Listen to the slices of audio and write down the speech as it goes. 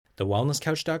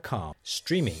thewellnesscouch.com,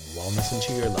 streaming wellness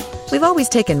into your lives. We've always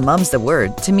taken Mum's the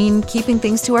Word to mean keeping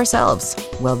things to ourselves.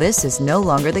 Well, this is no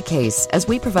longer the case, as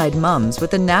we provide mums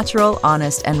with the natural,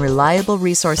 honest, and reliable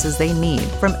resources they need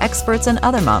from experts and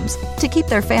other mums to keep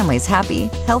their families happy,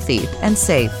 healthy, and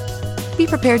safe. Be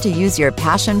prepared to use your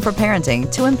passion for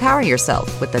parenting to empower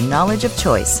yourself with the knowledge of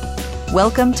choice.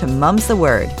 Welcome to Mum's the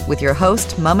Word with your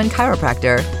host, mum and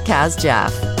chiropractor, Kaz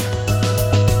Jaff.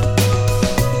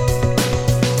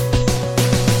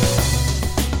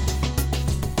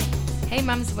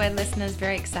 Mum's Word listeners,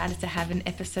 very excited to have an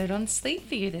episode on sleep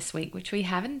for you this week, which we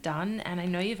haven't done, and I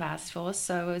know you've asked for,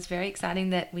 so it was very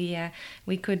exciting that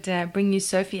we could bring you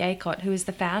Sophie Acott, who is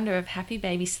the founder of Happy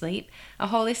Baby Sleep, a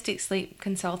holistic sleep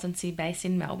consultancy based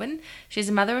in Melbourne. She's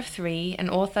a mother of 3, an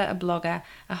author, a blogger,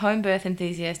 a home birth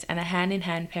enthusiast, and a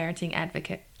hand-in-hand parenting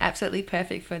advocate. Absolutely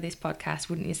perfect for this podcast,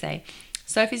 wouldn't you say?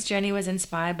 Sophie's journey was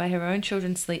inspired by her own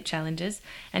children's sleep challenges,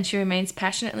 and she remains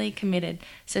passionately committed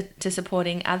to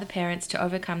supporting other parents to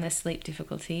overcome their sleep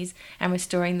difficulties and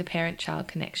restoring the parent-child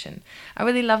connection. I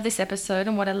really love this episode,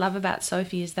 and what I love about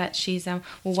Sophie is that she's,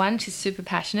 she's super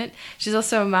passionate. She's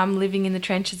also a mum living in the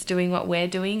trenches doing what we're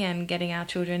doing and getting our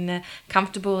children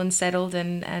comfortable and settled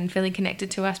and feeling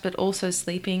connected to us, but also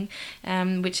sleeping,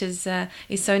 which is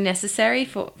so necessary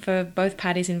for both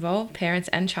parties involved, parents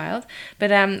and child.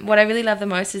 But what I really love the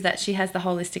most is that she has the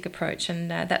holistic approach, and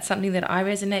that's something that I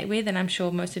resonate with, and I'm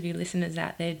sure most of you listeners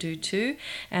out there do too.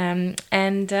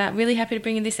 Really happy to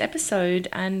bring you this episode,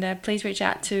 and please reach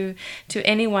out to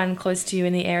anyone close to you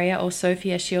in the area, or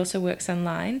Sophia. She also works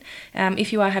online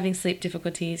if you are having sleep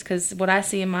difficulties, because what I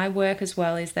see in my work as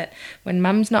well is that when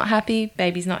mum's not happy,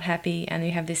 baby's not happy, and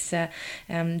you have this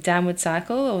downward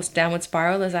cycle, or downward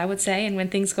spiral as I would say, and when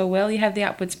things go well you have the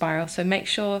upward spiral. So make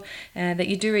sure that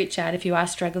you do reach out if you are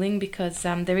struggling, because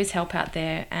there is help out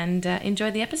there, and enjoy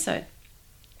the episode.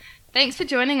 Thanks for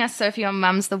joining us, Sophie, on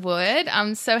Mum's the Word.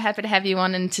 I'm so happy to have you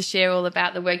on and to share all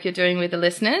about the work you're doing with the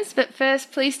listeners. But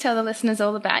first, please tell the listeners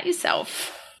all about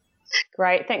yourself.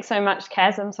 Great. Thanks so much,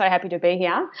 Kaz. I'm so happy to be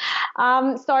here.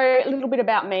 So a little bit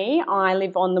about me. I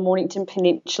live on the Mornington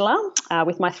Peninsula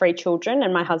with my 3 children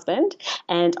and my husband,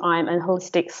 and I'm a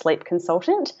holistic sleep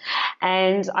consultant.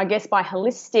 And I guess by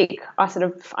holistic,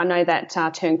 I know that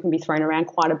term can be thrown around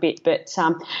quite a bit, but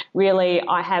really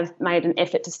I have made an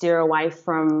effort to steer away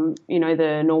from,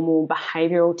 the normal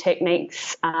behavioural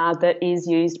techniques that is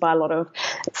used by a lot of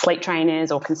sleep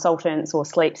trainers or consultants or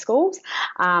sleep schools,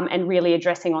 and really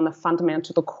addressing on the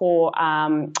fundamental, the core,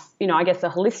 I guess the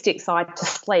holistic side to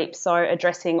sleep. So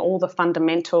addressing all the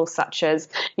fundamentals such as,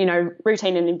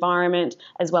 routine and environment,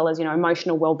 as well as,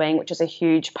 emotional wellbeing, which is a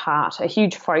huge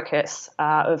focus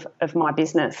of my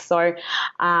business. So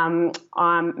I'm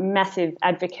a massive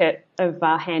advocate of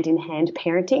hand-in-hand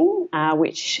parenting,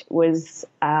 which was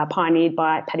pioneered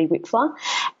by Patty Wipfler,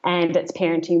 and it's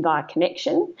parenting via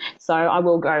connection. So I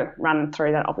will go run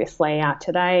through that obviously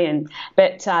today,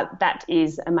 but that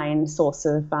is a main source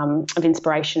of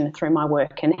inspiration through my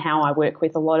work and how I work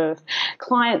with a lot of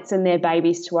clients and their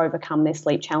babies to overcome their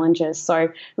sleep challenges. So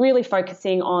really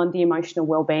focusing on the emotional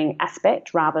wellbeing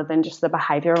aspect rather than just the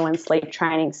behavioural and sleep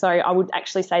training. So I would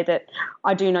actually say that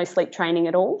I do no sleep training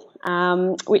at all,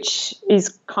 which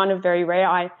is kind of very rare.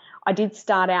 I did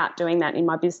start out doing that in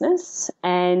my business,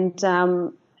 and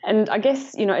I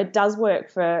guess it does work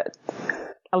for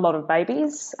a lot of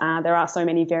babies. There are so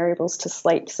many variables to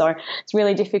sleep, so it's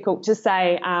really difficult to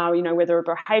say, whether a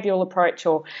behavioural approach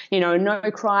or a no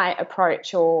cry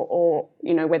approach or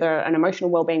whether an emotional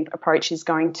wellbeing approach is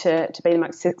going to be the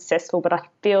most successful. But I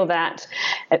feel that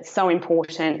it's so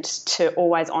important to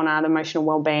always honour the emotional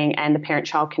wellbeing and the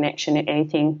parent-child connection in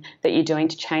anything that you're doing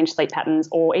to change sleep patterns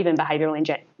or even behaviour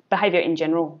in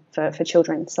general for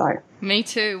children. So me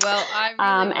too. Well, I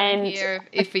really want to hear,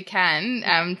 if we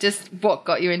can, just what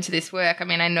got you into this work. I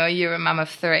mean, I know you're a mum of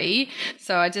 3,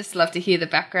 so I just love to hear the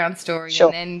background story.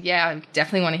 Sure. And then, I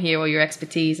definitely want to hear all your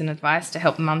expertise and advice to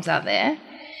help mums out there.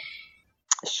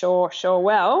 Sure.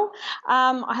 Well,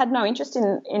 I had no interest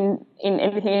in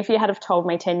anything. If you had have told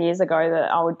me 10 years ago that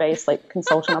I would be a sleep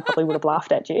consultant, I probably would have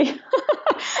laughed at you.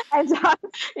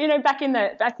 And back in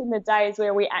the days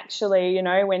where we actually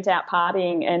went out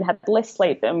partying and had less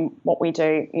sleep than what we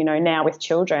do now with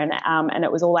children, and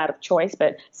it was all out of choice,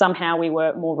 but somehow we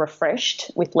were more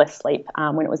refreshed with less sleep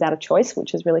when it was out of choice,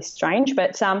 which is really strange.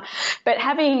 But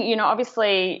having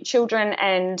obviously children,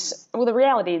 and the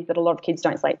reality is that a lot of kids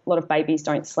don't sleep, a lot of babies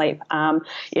don't sleep. A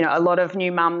lot of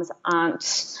new mums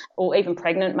aren't, or even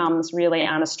pregnant mums really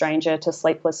aren't a stranger to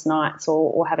sleepless nights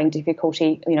or having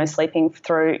difficulty sleeping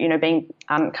through you know, being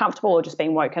uncomfortable or just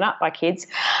being woken up by kids.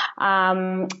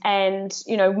 And,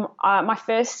 you know, my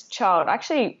first child,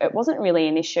 actually, it wasn't really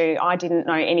an issue. I didn't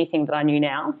know anything that I knew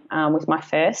now with my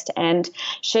first, and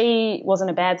she wasn't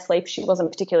a bad sleeper. She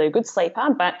wasn't particularly a good sleeper,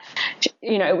 but,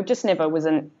 you know, it just never was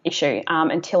an issue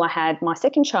until I had my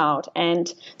second child.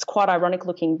 And it's quite ironic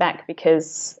looking back,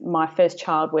 because my first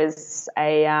child was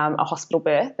a hospital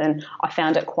birth, and I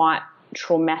found it quite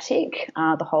traumatic,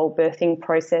 the whole birthing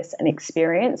process and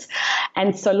experience.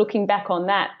 And so looking back on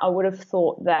that, I would have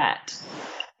thought that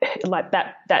like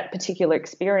that particular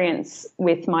experience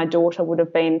with my daughter would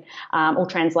have been all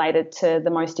translated to the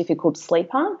most difficult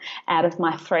sleeper out of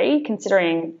my three,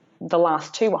 considering the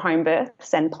last two were home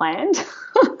births and planned.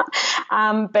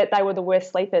 But they were the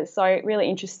worst sleepers. So really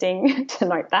interesting to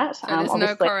note that. So there's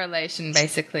no correlation,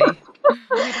 basically,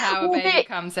 with how a baby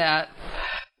comes out.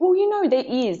 Well, you know,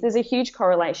 there's a huge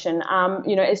correlation.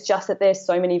 You know, it's just that there's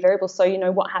so many variables. So, you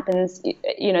know, what happens,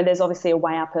 you know, there's obviously a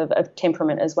way up of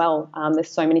temperament as well.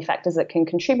 There's so many factors that can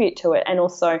contribute to it, and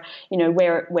also, you know,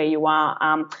 where you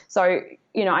are. So,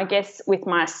 you know, I guess with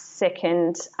my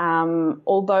second,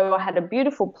 although I had a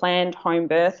beautiful planned home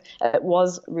birth, it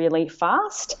was really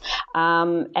fast.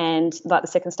 And like the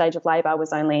second stage of labour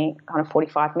was only kind of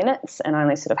 45 minutes, and I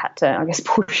only sort of had to, I guess,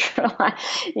 push for like,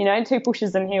 you know, 2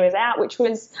 pushes and he was out, which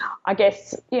was, I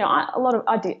guess, you know, a lot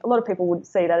of people would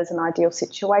see that as an ideal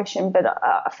situation, but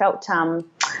I felt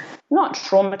not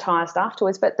traumatized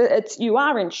afterwards, but you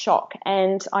are in shock.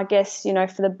 And I guess, you know,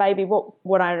 for the baby,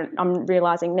 what I'm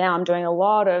realizing now, I'm doing a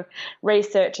lot of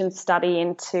research and study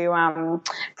into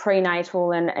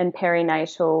prenatal and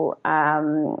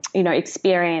perinatal, you know,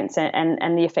 experience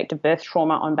and the effect of birth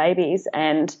trauma on babies.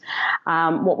 And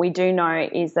what we do know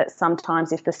is that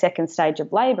sometimes if the second stage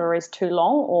of labour is too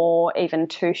long or even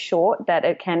too short, that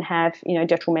it can have, you know,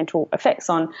 detrimental effects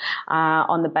on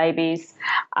the babies.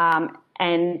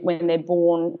 And when they're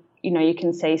born, you know, you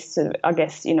can see sort of, I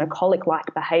guess, you know,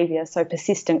 colic-like behaviour, so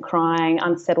persistent crying,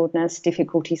 unsettledness,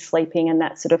 difficulty sleeping and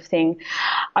that sort of thing.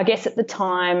 I guess at the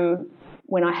time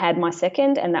when I had my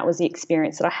second, and that was the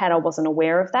experience that I had, I wasn't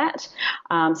aware of that.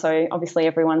 So obviously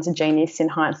everyone's a genius in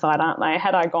hindsight, aren't they?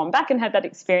 Had I gone back and had that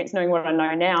experience knowing what I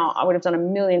know now, I would have done a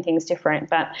million things different.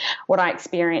 But what I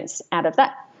experienced out of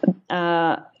that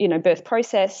you know, birth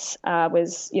process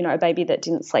was, you know, a baby that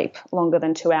didn't sleep longer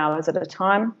than 2 hours at a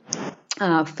time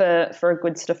for a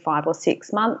good sort of 5 or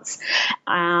 6 months.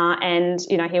 And,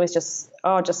 you know, he was just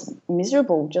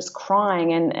miserable, just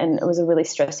crying. And it was a really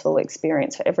stressful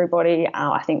experience for everybody.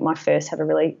 I think my first had a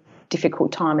really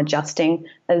difficult time adjusting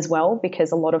as well,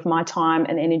 because a lot of my time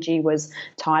and energy was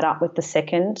tied up with the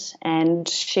second, and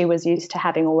she was used to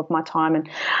having all of my time. And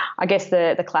I guess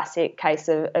the classic case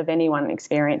of anyone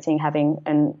experiencing having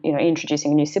and, you know,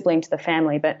 introducing a new sibling to the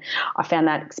family, but I found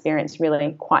that experience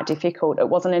really quite difficult. It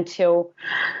wasn't until,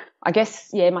 I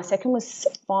guess, my second was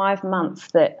 5 months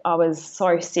that I was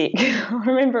so sick. I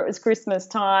remember it was Christmas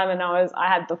time and I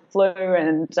had the flu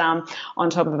and on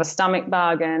top of a stomach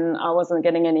bug, and I wasn't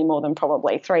getting any more than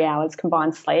probably 3 hours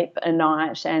combined sleep a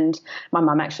night. And my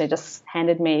mum actually just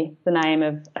handed me the name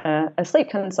of a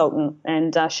sleep consultant,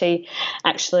 and she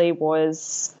actually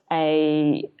was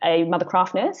a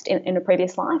mothercraft nurse in a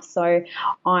previous life. So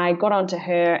I got onto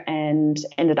her and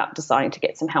ended up deciding to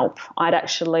get some help. I'd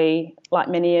actually, like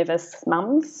many of us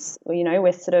mums, you know,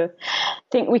 we sort of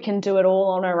think we can do it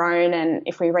all on our own, and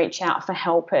if we reach out for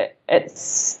help,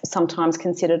 it's sometimes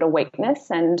considered a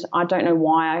weakness. And I don't know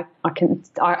why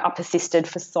I persisted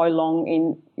for so long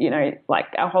in, you know, like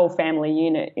our whole family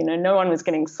unit, you know, no one was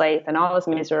getting sleep and I was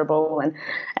miserable and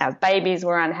our babies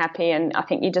were unhappy. And I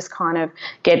think you just kind of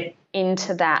get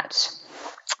into that,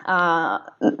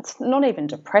 it's not even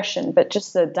depression, but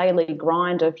just the daily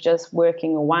grind of just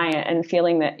working away and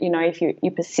feeling that, you know, if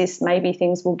you persist, maybe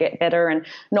things will get better, and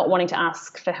not wanting to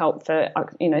ask for help for,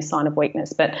 you know, sign of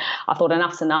weakness. But I thought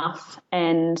enough's enough.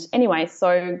 And anyway,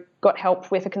 so got help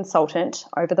with a consultant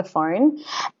over the phone,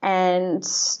 and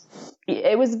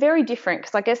it was very different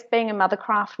because I guess being a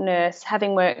mothercraft nurse,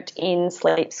 having worked in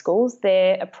sleep schools,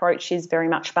 their approach is very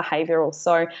much behavioural.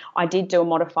 So I did do a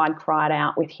modified cry it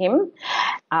out with him.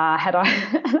 Had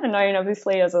I known,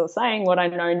 obviously, as I was saying, what I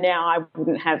know now, I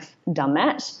wouldn't have done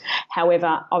that.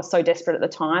 However, I was so desperate at the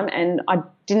time and I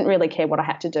didn't really care what I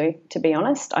had to do, to be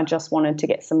honest. I just wanted to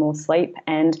get some more sleep.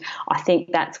 And I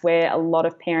think that's where a lot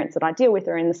of parents that I deal with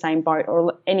are in the same boat,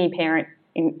 or any parent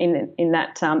in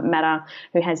that matter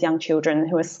who has young children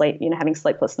who are having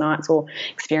sleepless nights or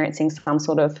experiencing some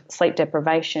sort of sleep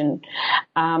deprivation.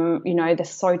 You know, they're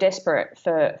so desperate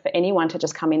for anyone to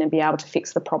just come in and be able to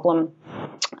fix the problem.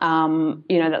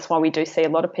 that's why we do see a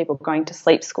lot of people going to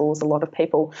sleep schools, a lot of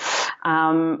people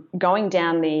going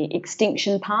down the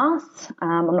extinction path.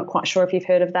 I'm not quite sure if you've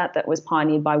heard of that. That was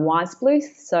pioneered by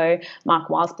Weisbluth, so Mark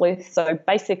Weisbluth. So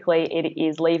basically it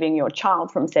is leaving your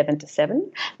child from 7 to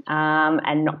 7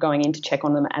 and not going in to check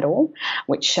on them at all,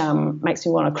 which makes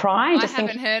me want to cry. I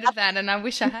haven't heard of that, and I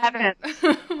wish I hadn't.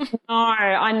 No,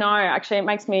 I know. Actually, it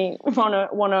makes me want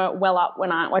to well up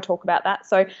when I talk about that.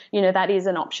 So, that is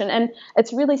an option. And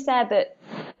it's really sad that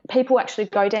people actually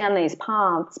go down these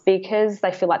paths because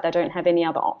they feel like they don't have any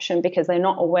other option, because they're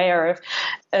not aware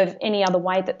of any other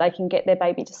way that they can get their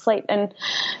baby to sleep. And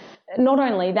not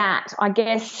only that, I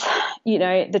guess,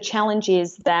 the challenge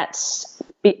is that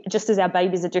just as our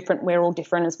babies are different, we're all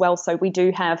different as well. So we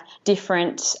do have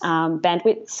different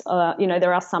bandwidths.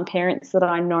 There are some parents that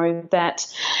I know that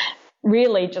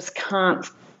really just can't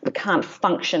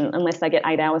function unless they get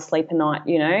 8 hours sleep a night.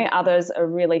 Others are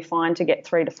really fine to get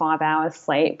 3 to 5 hours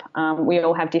sleep. We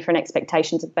all have different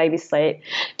expectations of baby sleep,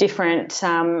 different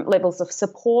levels of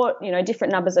support,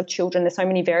 different numbers of children. There's so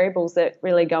many variables that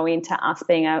really go into us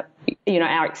being our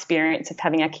experience of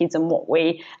having our kids and what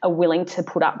we are willing to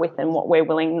put up with and what we're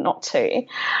willing not to.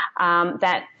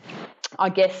 That I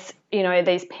guess,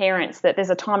 these parents, that there's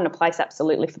a time and a place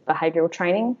absolutely for behavioural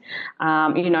training.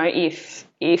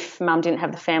 If mum didn't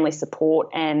have the family support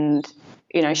and,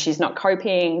 she's not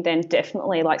coping, then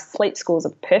definitely sleep school is a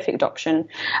perfect option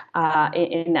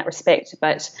in that respect.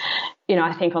 But,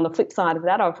 I think on the flip side of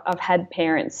that, I've had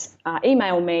parents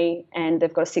email me and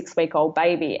they've got a 6-week-old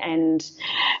baby and,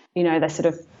 they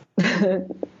sort of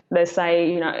they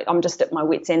say, I'm just at my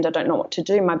wit's end. I don't know what to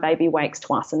do. My baby wakes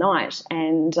twice a night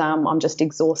and I'm just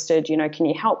exhausted. Can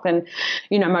you help? And,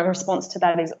 my response to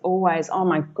that is always, oh,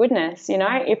 my goodness,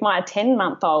 if my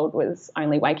 10-month-old was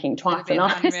only waking twice a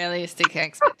night. Unrealistic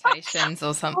expectations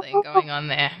or something going on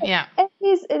there. Yeah.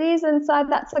 It is. And so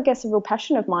that's, I guess, a real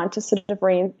passion of mine to sort of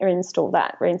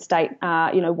reinstate,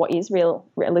 what is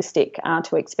realistic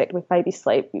to expect with baby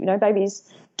sleep. Babies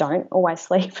don't always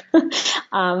sleep.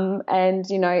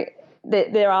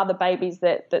 There are the babies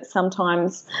that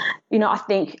sometimes, I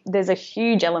think there's a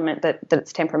huge element that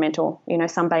it's temperamental.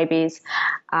 Some babies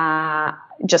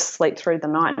just sleep through the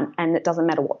night and it doesn't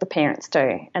matter what the parents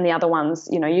do. And the other ones,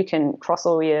 you can cross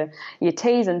all your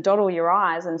T's and dot all your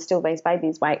I's and still these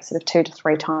babies wake sort of 2 to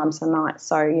 3 times a night.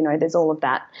 So, there's all of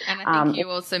that. And I think you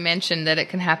also mentioned that it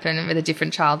can happen with a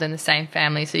different child in the same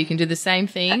family. So you can do the same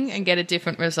thing and get a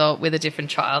different result with a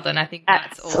different child. And I think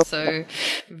that's also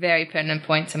a very pertinent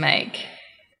point to make.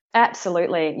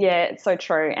 Absolutely. Yeah, it's so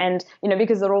true. And,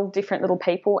 because they're all different little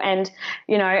people and,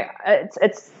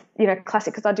 it's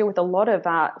classic because I deal with a lot of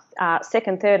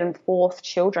second, third and fourth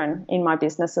children in my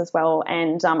business as well.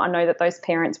 And I know that those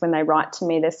parents, when they write to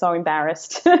me, they're so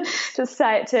embarrassed to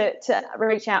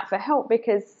reach out for help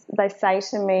because they say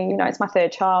to me, it's my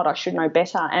third child, I should know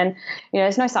better. And,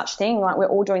 there's no such thing. We're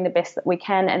all doing the best that we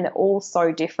can and they're all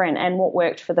so different. And what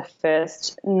worked for the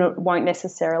first won't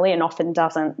necessarily and often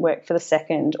doesn't work for the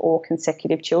second or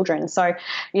consecutive children. So,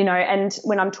 and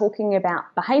when I'm talking about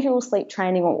behavioural sleep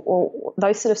training or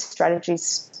those sort of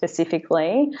strategies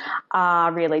specifically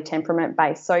are really temperament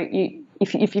based. So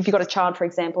if you've got a child, for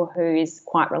example, who is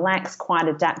quite relaxed, quite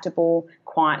adaptable,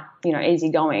 quite,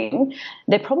 easygoing,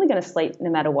 they're probably going to sleep no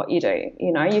matter what you do.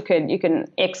 You can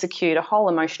execute a whole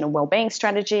emotional wellbeing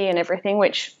strategy and everything,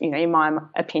 which, in my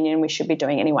opinion, we should be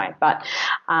doing anyway. But,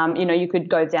 you could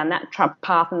go down that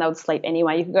path and they would sleep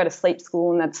anyway. You could go to sleep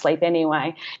school and they'd sleep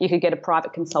anyway. You could get a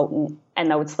private consultant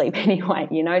and they would sleep anyway.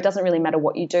 It doesn't really matter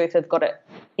what you do if they've got it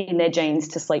in their genes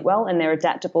to sleep well and they're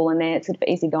adaptable and they're sort of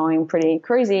easygoing, pretty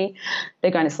cruisy,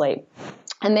 they're going to sleep.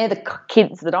 And they're the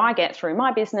kids that I get through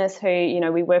my business who,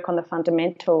 we work on the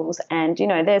fundamentals and,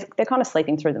 they're kind of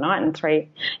sleeping through the night in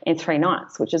three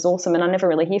nights, which is awesome. And I never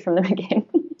really hear from them again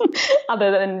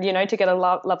other than, to get a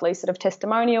lovely sort of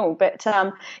testimonial. But,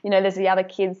 there's the other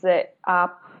kids that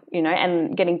are,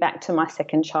 and getting back to my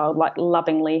second child,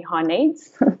 lovingly high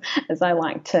needs, as I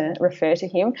like to refer to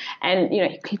him. And,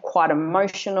 quite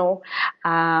emotional,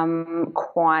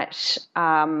 quite,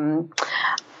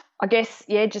 I guess,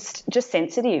 just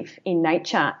sensitive in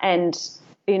nature. And,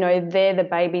 they're the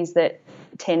babies that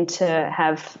tend to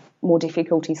have more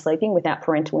difficulty sleeping without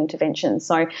parental intervention.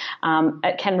 So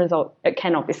it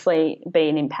can obviously be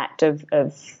an impact of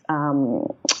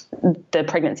the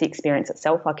pregnancy experience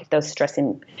itself, like if there's stress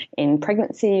in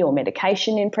pregnancy or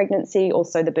medication in pregnancy.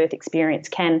 Also the birth experience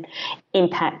can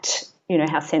impact,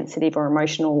 how sensitive or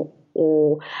emotional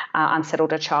or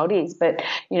unsettled a child is. But,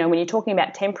 you know, when you're talking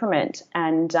about temperament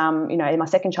and, you know, my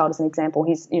second child as an example,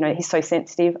 he's so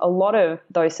sensitive. A lot of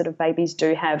those sort of babies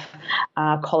do have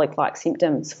colic-like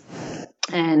symptoms.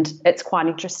 And it's quite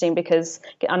interesting because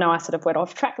I know I sort of went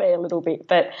off track there a little bit,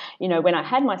 but, you know, when I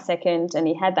had my second and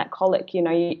he had that colic, you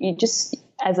know, you just,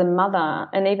 as a mother,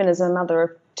 and even as a mother of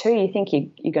two, you think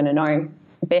you're going to know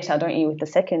better, don't you, with the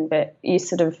second, but you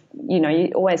sort of, you know,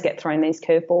 you always get thrown these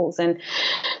curveballs. And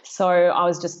so I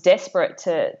was just desperate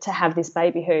to have this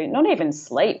baby who not even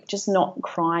sleep, just not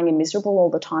crying and miserable all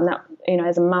the time. That, you know,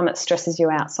 as a mum, it stresses you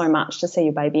out so much to see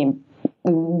your baby in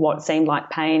what seemed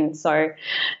like pain. So,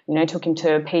 you know, took him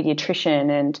to a pediatrician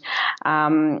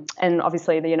and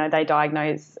obviously, you know, they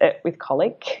diagnosed it with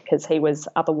colic because he was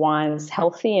otherwise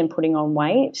healthy and putting on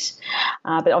weight.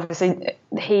 But obviously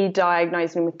he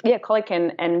diagnosed him with, colic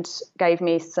and gave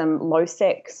me some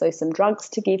Losec, so some drugs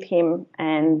to give him.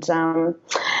 And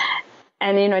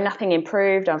you know, nothing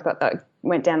improved.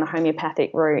 Went down the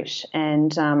homeopathic route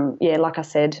and, like I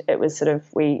said, it was sort of,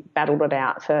 we battled it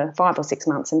out for 5 or 6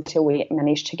 months until we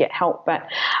managed to get help. But,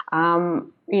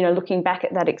 you know, looking back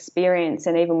at that experience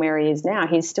and even where he is now,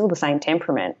 he's still the same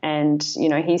temperament and, you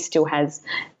know, he still has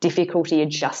difficulty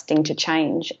adjusting to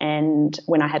change. And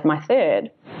when I had my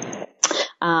third,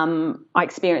 I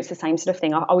experienced the same sort of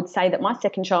thing. I would say that my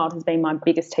second child has been my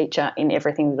biggest teacher in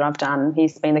everything that I've done.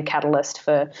 He's been the catalyst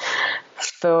for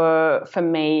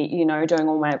me, you know, doing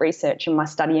all my research and my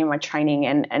study and my training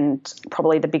and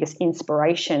probably the biggest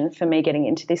inspiration for me getting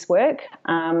into this work.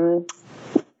 And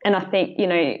I think, you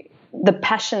know, the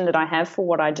passion that I have for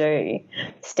what I do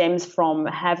stems from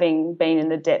having been in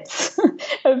the depths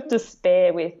of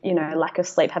despair with, you know, lack of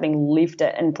sleep, having lived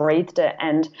it and breathed it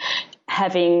and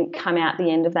having come out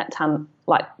the end of that tunnel,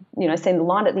 like, you know, seen the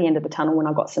light at the end of the tunnel when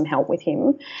I got some help with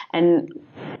him. And,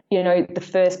 you know, the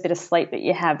first bit of sleep that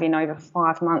you have in over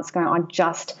 5 months going, I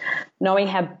just knowing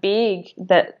how big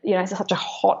that, you know, it's such a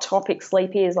hot topic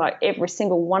sleep is. Like every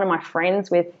single one of my friends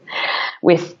with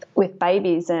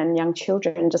babies and young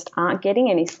children just aren't getting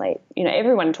any sleep. You know,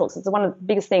 everyone talks. It's one of the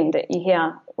biggest things that you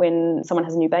hear when someone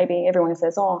has a new baby. Everyone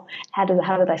says, "Oh, how do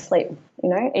they sleep? You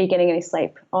know, are you getting any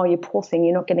sleep? Oh, you poor thing,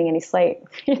 you're not getting any sleep."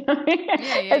 You know?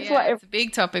 It's a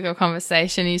big topic of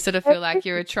conversation. You sort of feel like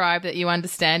you're a tribe that you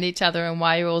understand each other and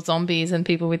why you're all zombies, and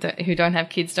people who don't have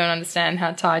kids don't understand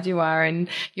how tired you are, and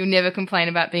you'll never complain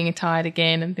about being tired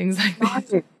again and things like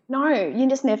this. No, you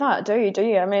just never do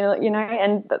you? I mean, you know,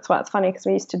 and that's why it's funny because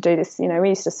we used to do this, you know, we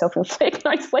used to self-inflict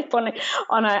no sleep on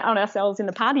ourselves in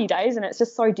the party days, and it's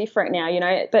just so different now, you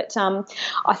know. But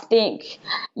I think,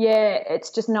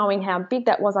 it's just knowing how big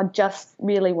that was. I just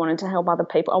really wanted to help other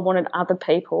people. I wanted other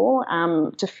people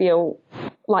to feel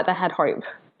like they had hope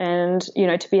and, you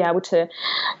know, to be able to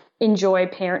enjoy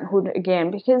parenthood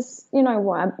again, because you know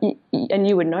what, and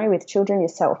you would know with children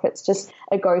yourself, it's just,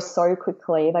 it goes so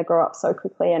quickly, they grow up so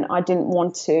quickly, and I didn't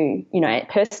want to, you know,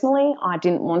 personally, I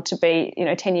didn't want to be, you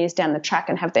know, 10 years down the track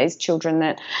and have these children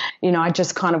that, you know, I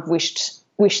just kind of wished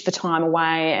the time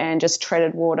away and just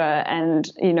treaded water,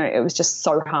 and, you know, it was just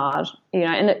so hard, you know,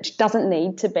 and it doesn't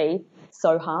need to be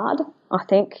so hard, I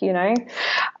think, you know.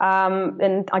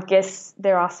 And I guess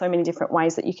there are so many different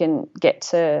ways that you can get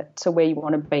to where you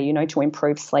want to be, you know, to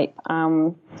improve sleep.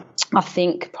 I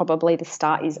think probably the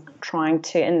start is trying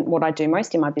to, and what I do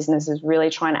most in my business is really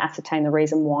trying to ascertain the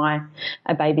reason why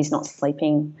a baby's not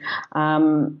sleeping.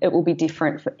 It will be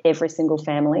different for every single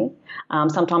family.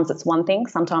 Sometimes it's one thing,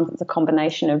 sometimes it's a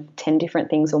combination of 10 different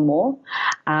things or more.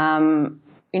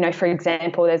 You know, for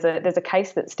example, there's a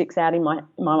case that sticks out in my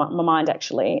mind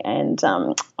actually, and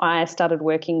I started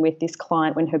working with this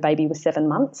client when her baby was 7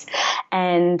 months,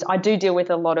 and I do deal with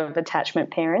a lot of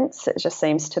attachment parents. It just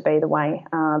seems to be the way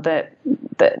that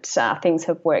things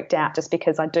have worked out, just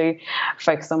because I do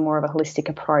focus on more of a holistic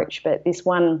approach. But this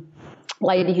one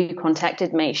lady who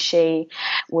contacted me, she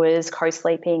was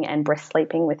co-sleeping and breast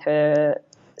sleeping with her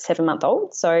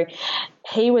 7-month-old, so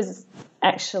he was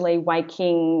actually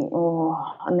waking,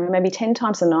 I don't know, maybe 10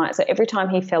 times a night. So every time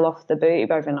he fell off the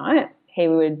boob overnight, he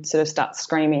would sort of start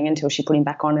screaming until she put him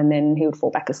back on, and then he would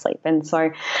fall back asleep. And so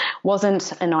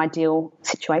wasn't an ideal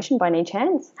situation by any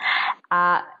chance.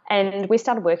 And we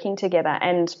started working together,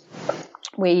 and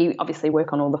we obviously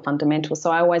work on all the fundamentals.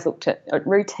 So I always looked at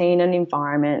routine and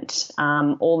environment,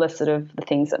 all the sort of the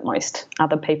things that most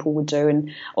other people would do.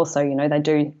 And also, you know, they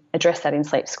do address that in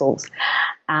sleep schools.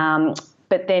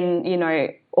 But then, you know,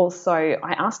 also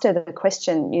I asked her the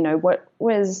question, you know, when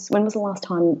was the last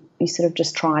time you sort of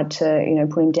just tried to, you know,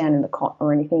 put him down in the cot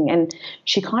or anything? And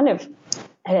she kind of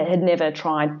had never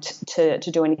tried to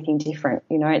do anything different.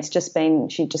 You know, it's just been,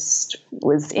 she just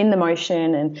was in the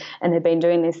motion and had been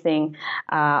doing this thing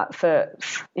for,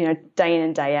 you know, day in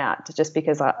and day out, just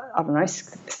because I don't know,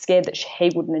 scared that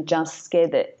he wouldn't adjust,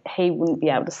 scared that he wouldn't be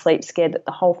able to sleep, scared that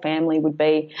the whole family would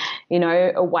be, you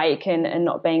know, awake and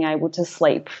not being able to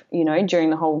sleep, you know, during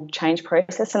the whole change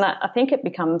process. And I think it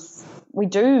becomes, we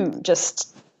do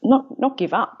just not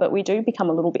give up, but we do become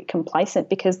a little bit complacent,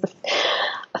 because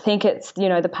I think it's, you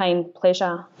know, the pain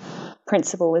pleasure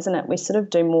principle, isn't it? We sort of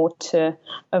do more to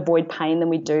avoid pain than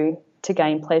we do to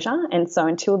gain pleasure. And so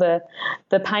until the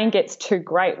pain gets too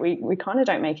great, we kind of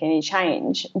don't make any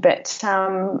change. But,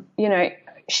 you know,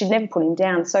 she'd never put him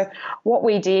down. So what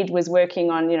we did was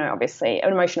working on, you know, obviously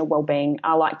emotional well-being.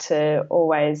 I like to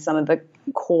always, some of the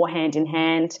core hand in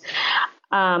hand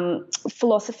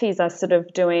philosophies are sort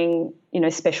of doing, you know,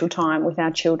 special time with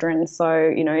our children. So,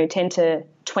 you know, 10 to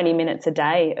 20 minutes a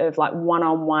day of like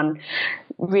one-on-one,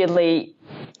 really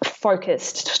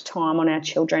focused time on our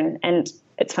children. And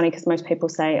it's funny because most people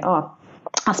say, oh,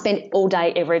 I spend all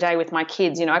day, every day with my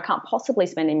kids, you know, I can't possibly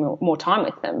spend any more time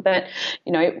with them. But,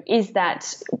 you know, is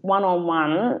that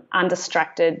one-on-one,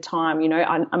 undistracted time, you know,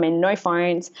 I mean, no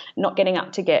phones, not getting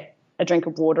up to get a drink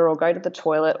of water or go to the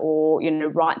toilet or, you know,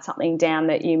 write something down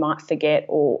that you might forget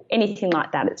or anything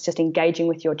like that. It's just engaging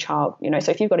with your child, you know. So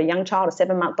if you've got a young child, a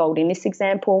 7-month-old in this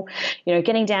example, you know,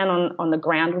 getting down on the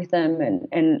ground with them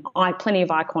and plenty of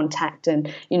eye contact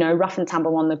and, you know, rough and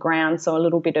tumble on the ground. So a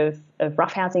little bit of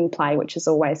roughhousing play, which is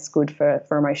always good for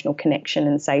emotional connection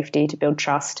and safety, to build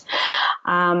trust.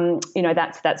 You know,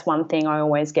 that's one thing I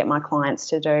always get my clients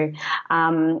to do.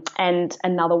 And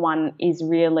another one is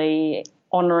really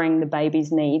honouring the baby's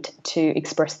need to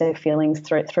express their feelings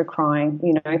through crying,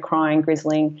 you know, crying,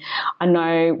 grizzling. I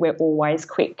know we're always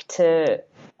quick to,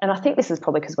 and I think this is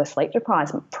probably because we're sleep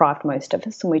deprived, most of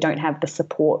us, and we don't have the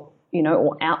support, you know,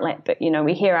 or outlet. But, you know,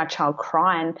 we hear our child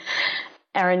cry and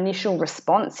our initial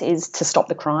response is to stop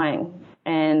the crying.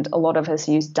 And a lot of us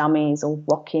use dummies or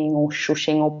rocking or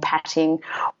shushing or patting,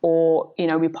 or, you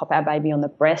know, we pop our baby on the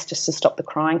breast just to stop the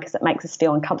crying because it makes us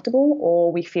feel uncomfortable,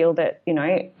 or we feel that, you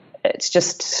know, it's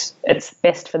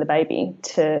best for the baby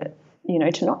to, you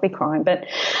know, to not be crying. But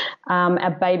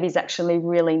our babies actually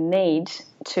really need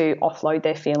to offload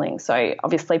their feelings. So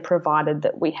obviously, provided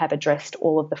that we have addressed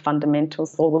all of the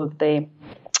fundamentals, all of the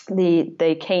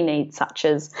key needs, such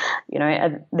as, you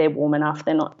know, they're warm enough,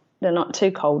 they're not too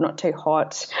cold, not too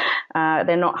hot,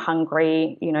 they're not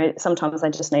hungry, you know, sometimes they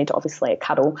just need to obviously a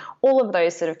cuddle, all of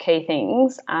those sort of key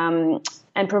things.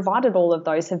 And provided all of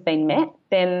those have been met,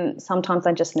 then sometimes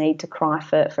they just need to cry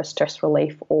for stress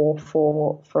relief or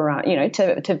for you know,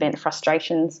 to vent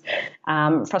frustrations.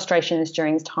 Frustrations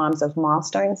during times of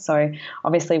milestones. So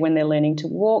obviously when they're learning to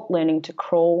walk, learning to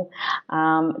crawl,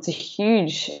 it's a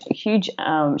huge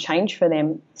change for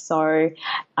them. So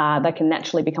they can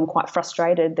naturally become quite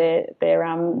frustrated. Their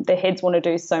heads want to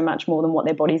do so much more than what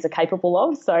their bodies are capable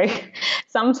of. So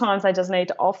sometimes they just need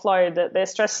to offload that they're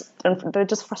stressed and they're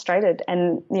just frustrated,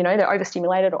 and, you know, they're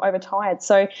overstimulated or overtired.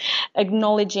 So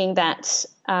acknowledging that,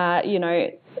 you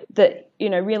know, that, you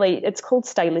know, really it's called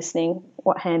stay listening,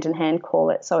 what Hand in Hand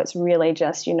call it. So it's really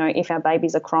just, you know, if our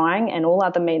babies are crying and all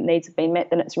other needs have been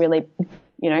met, then it's really,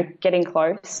 you know, getting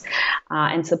close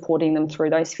and supporting them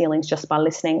through those feelings just by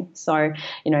listening. So,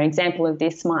 you know, an example of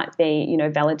this might be, you know,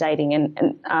 validating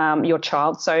and your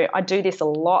child. So I do this a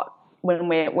lot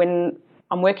when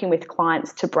I'm working with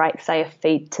clients to break, say, a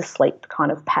feed to sleep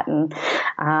kind of pattern.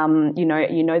 You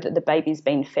know that the baby's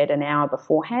been fed an hour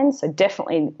beforehand, so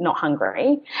definitely not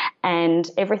hungry, and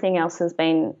everything else has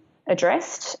been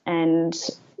addressed, and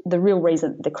the real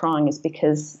reason they're crying is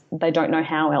because they don't know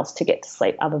how else to get to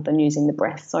sleep other than using the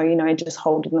breath. So, you know, just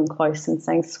holding them close and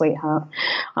saying, sweetheart,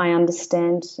 I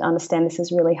understand this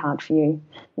is really hard for you.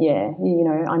 Yeah, you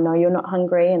know, I know you're not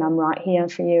hungry and I'm right here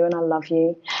for you and I love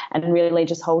you. And really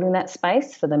just holding that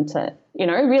space for them to, you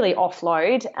know, really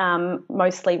offload.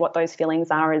 Mostly what those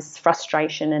feelings are is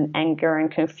frustration and anger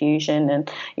and confusion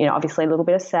and, you know, obviously a little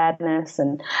bit of sadness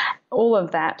and all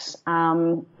of that,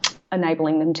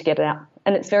 enabling them to get it out.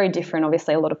 And it's very different.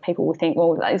 Obviously, a lot of people will think,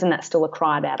 well, isn't that still a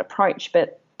cry-it-out approach?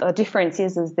 But the difference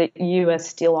is that you are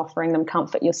still offering them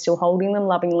comfort. You're still holding them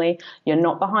lovingly. You're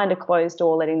not behind a closed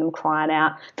door letting them cry it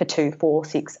out for 2, 4,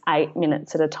 6, 8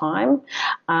 minutes at a time,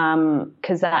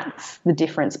 because that's the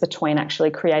difference between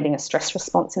actually creating a stress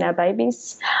response in our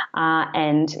babies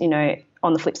and, you know,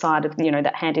 on the flip side of, you know,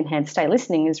 that hand-in-hand stay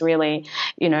listening is really,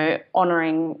 you know,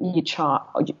 honouring your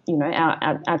child, you know,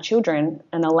 our children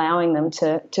and allowing them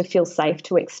to feel safe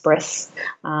to express,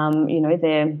 you know,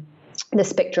 the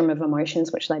spectrum of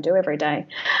emotions, which they do every day.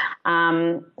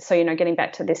 So, getting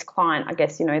back to this client, I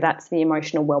guess, that's the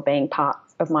emotional wellbeing part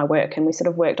of my work, and we sort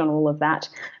of worked on all of that.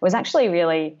 It was actually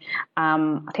really,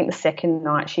 I think the second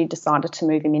night she decided to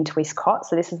move him into his cot.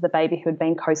 So this is the baby who had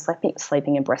been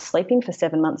sleeping and breast sleeping for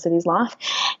 7 months of his life,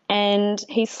 and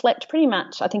he slept pretty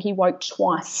much, I think he woke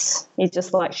twice. He's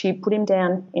just like, she put him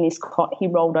down in his cot, he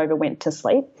rolled over, went to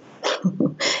sleep.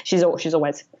 She's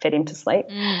always fed him to sleep.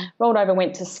 Rolled over,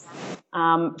 went to sleep,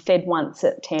 fed once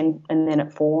at 10 and then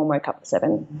at 4 and woke up at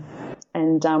 7.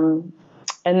 And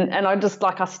I just,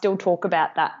 I still talk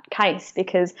about that case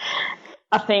because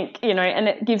I think, and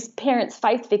it gives parents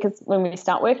faith, because when we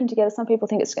start working together, some people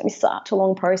think it's going to be such a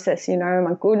long process,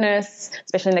 my goodness,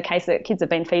 especially in the case that kids have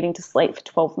been feeding to sleep for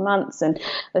 12 months, and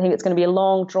I think it's going to be a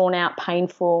long, drawn-out,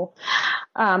 painful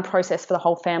process for the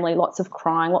whole family, lots of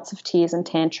crying, lots of tears and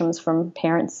tantrums from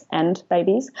parents and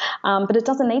babies, but it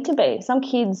doesn't need to be. Some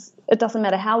kids, it doesn't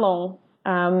matter how long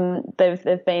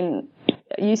they've been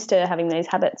used to having these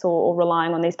habits or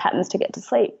relying on these patterns to get to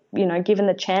sleep, given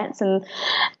the chance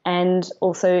and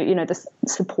also, the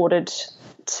supported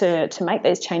to make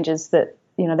these changes that,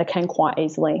 they can quite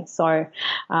easily. So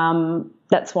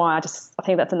that's why I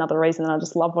think that's another reason that I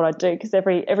just love what I do, because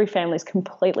every family is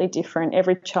completely different.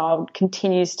 Every child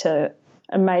continues to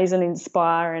amaze and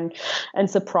inspire and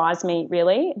surprise me,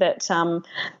 really, that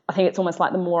I think it's almost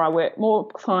like the more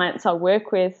clients I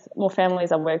work with, more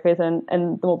families I work with, and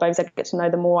the more babies I get to know,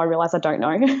 the more I realise I don't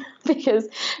know because,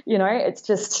 it's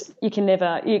just you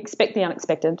expect the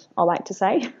unexpected, I like to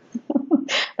say.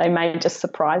 They may just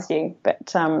surprise you, but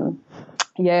so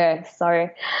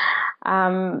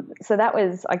that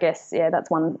was, I guess, that's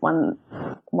one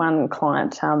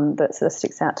client that sort of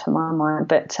sticks out to my mind.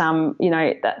 But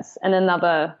that's, and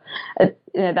another,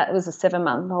 that was a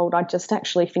 7-month-old. I just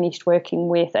actually finished working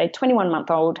with a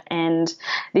 21-month-old, and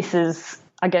this is,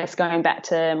 I guess, going back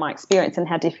to my experience and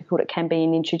how difficult it can be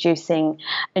in introducing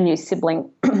a new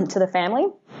sibling to the family.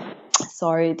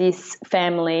 So this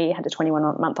family had a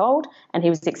 21-month-old and he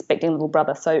was expecting a little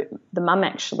brother. So the mum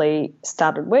actually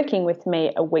started working with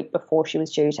me a week before she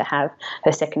was due to have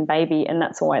her second baby, and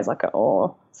that's always like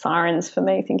sirens for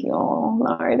me, thinking, oh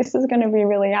no, this is going to be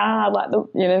really hard. Like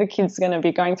the kid's going to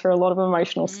be going through a lot of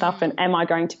emotional stuff, and am I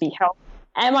going to be helped?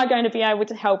 Am I going to be able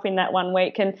to help in that 1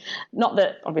 week? And not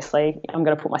that obviously I'm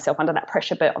going to put myself under that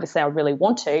pressure, but obviously I really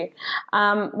want to.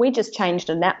 We just changed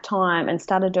a nap time and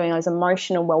started doing those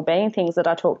emotional wellbeing things that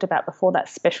I talked about before, that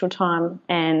special time,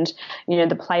 and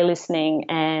the play listening,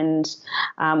 and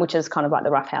which is kind of like the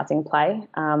roughhousing play,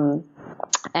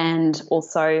 and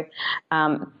also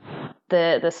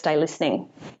the stay listening,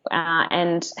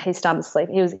 and he started sleep.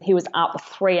 He was up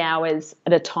 3 hours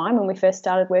at a time when we first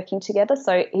started working together.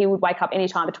 So he would wake up any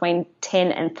time between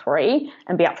 10 and 3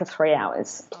 and be up for 3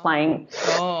 hours playing.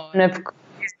 Oh. And of course,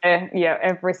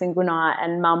 every single night.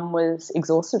 And Mum was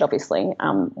exhausted, obviously.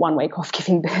 1 week off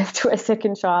giving birth to a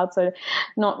second child, so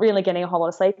not really getting a whole lot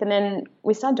of sleep. And then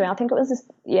we started doing, I think it was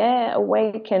a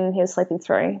week, and he was sleeping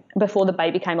through. Before the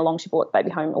baby came along, she brought the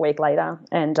baby home a week later,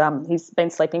 and he's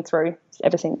been sleeping through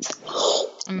ever since.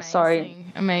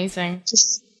 Amazing.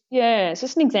 It's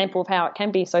just an example of how it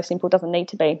can be so simple. It doesn't need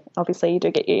to be. Obviously, you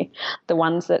do get the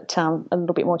ones that are a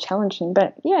little bit more challenging,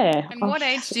 but yeah. And what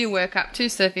age do you work up to,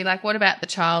 Sophie? Like, what about the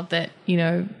child that,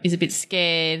 is a bit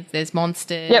scared, there's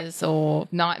monsters or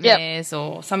nightmares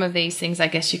or some of these things I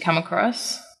guess you come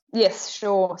across? Yes,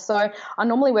 sure. So I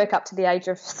normally work up to the age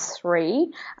of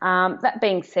 3. That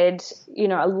being said,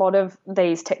 a lot of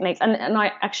these techniques, and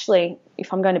I actually,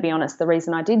 if I'm going to be honest, the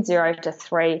reason I did 0 to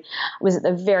 3 was at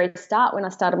the very start when I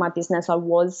started my business, I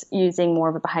was using more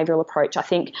of a behavioural approach. I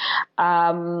think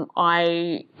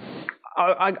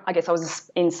I guess I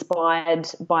was inspired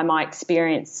by my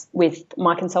experience with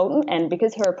my consultant, and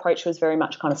because her approach was very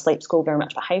much kind of sleep school, very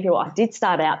much behavioural, I did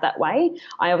start out that way.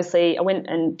 I went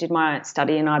and did my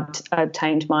study, and I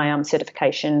obtained my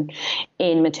certification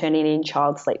in maternity and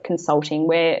child sleep consulting,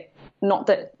 where not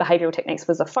that behavioural techniques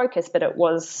was a focus, but it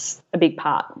was a big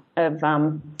part of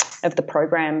the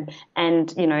program,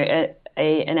 and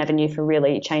an avenue for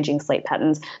really changing sleep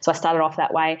patterns. So I started off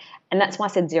that way, and that's why I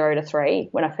said 0 to 3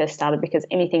 when I first started, because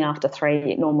anything after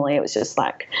 3, normally it was just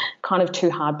like kind of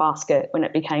too hard basket when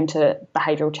it became to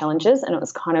behavioural challenges, and it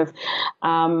was kind of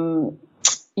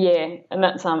and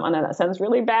that's I know that sounds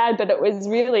really bad, but it was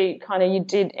really kind of, you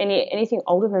did anything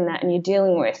older than that, and you're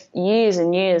dealing with years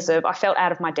and years of, I felt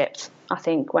out of my depth, I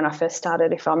think, when I first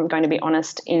started, if I'm going to be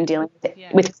honest, in dealing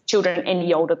with children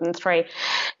any older than 3.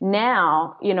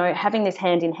 Now, having this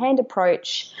hand-in-hand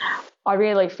approach, I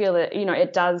really feel that,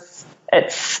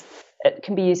 it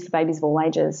can be used for babies of all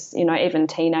ages, even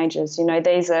teenagers.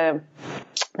 These are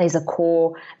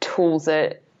core tools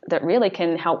that really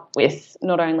can help with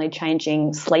not only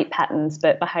changing sleep patterns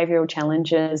but behavioural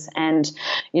challenges, and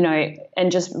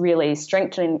just really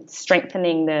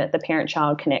strengthening the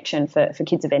parent-child connection for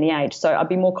kids of any age. So I'd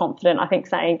be more confident, I think,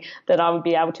 saying that I would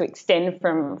be able to extend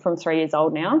from 3 years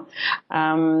old now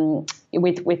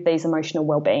with these emotional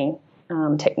wellbeing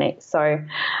techniques. So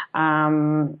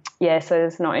so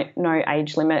there's no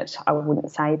age limit, I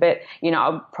wouldn't say, but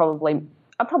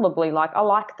I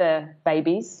like the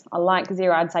babies.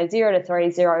 I'd say 0 to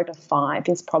 3, 0 to 5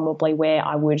 is probably where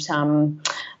I would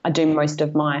I do most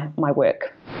of my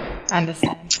work. I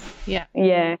understand. Yeah.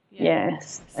 Yeah.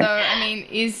 Yes. So,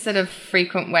 is sort of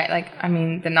frequent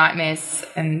the nightmares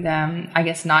and I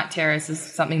guess night terrors is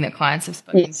something that clients have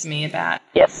spoken to me about.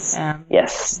 Yes.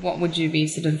 Yes. What would you be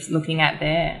sort of looking at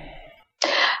there?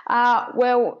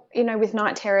 With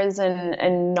night terrors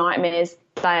and nightmares,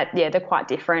 they're quite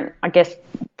different. I guess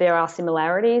there are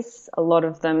similarities. A lot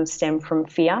of them stem from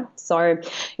fear. So,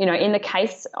 in the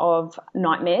case of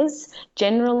nightmares,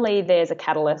 generally there's a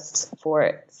catalyst for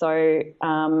it. So,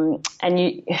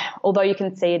 although you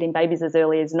can see it in babies as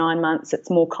early as 9 months, it's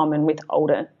more common with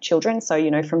older children. So,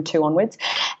 from 2 onwards,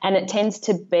 and it tends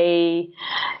to be,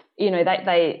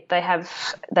 they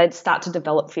start to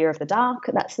develop fear of the dark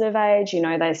at that sort of age.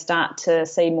 They start to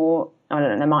see more, I don't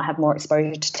know, they might have more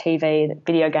exposure to TV,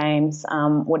 video games,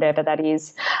 whatever that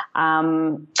is.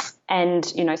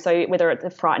 So whether it's a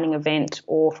frightening event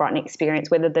or frightening experience,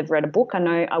 whether they've read a book. I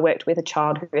know I worked with a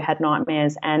child who had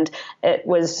nightmares, and it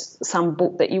was some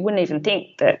book that you wouldn't even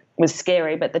think that was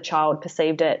scary, but the child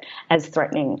perceived it as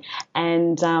threatening.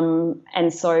 And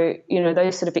so,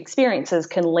 those sort of experiences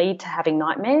can lead to having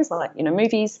nightmares, like,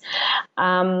 movies,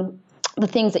 the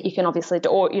things that you can obviously do,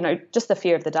 or, just the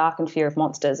fear of the dark and fear of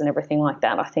monsters and everything like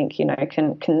that, I think,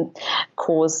 can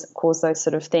cause those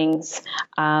sort of things.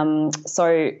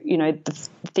 The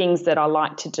things that I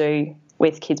like to do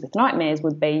with kids with nightmares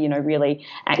would be, really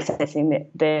accessing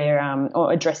their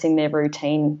or addressing their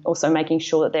routine, also making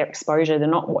sure that their exposure, they're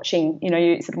not watching,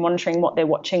 you sort of monitoring what they're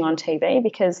watching on TV,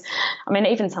 because,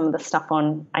 even some of the stuff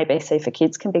on ABC for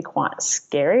kids can be quite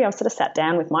scary. I've sort of sat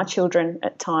down with my children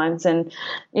at times and,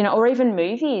 or even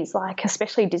movies, like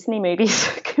especially Disney movies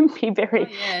can be very... Oh,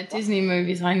 yeah, Disney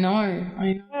movies, I know.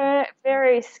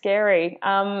 Very scary.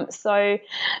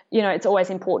 It's always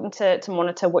important to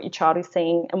monitor what your child is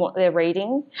seeing and what they're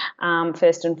reading,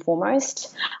 first and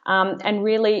foremost. And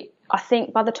really, I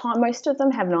think by the time most of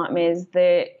them have nightmares,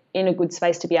 they're in a good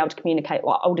space to be able to communicate.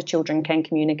 Well, older children can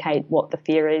communicate what the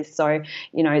fear is. So,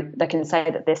 they can say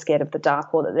that they're scared of the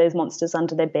dark, or that there's monsters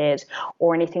under their bed,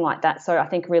 or anything like that. So I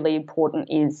think really important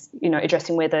is,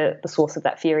 addressing where the source of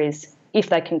that fear is, if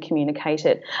they can communicate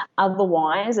it.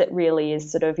 Otherwise, it really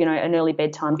is sort of, an early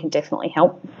bedtime can definitely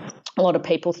help. A lot of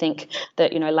people think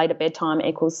that, later bedtime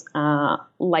equals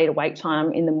later wake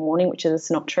time in the morning, which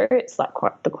is not true. It's like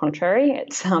quite the contrary.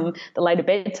 It's the later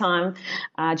bedtime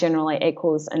generally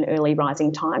equals an early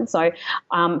rising time. So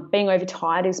being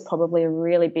overtired is probably a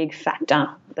really big factor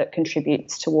that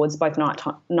contributes towards both night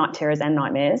terrors and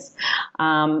nightmares.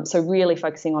 So really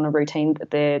focusing on a routine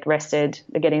that they're rested,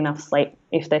 they're getting enough sleep.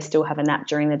 If they still have a nap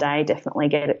during the day, definitely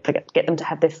get them to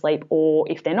have their sleep, or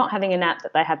if they're not having a nap,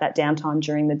 that they have that downtime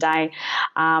during the day.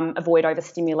 Avoid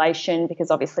overstimulation, because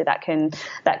obviously that can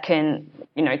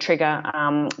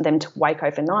trigger them to wake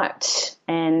overnight.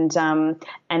 And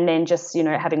then just,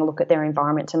 having a look at their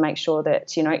environment to make sure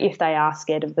that, if they are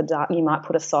scared of the dark, you might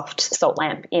put a soft salt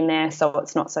lamp in there so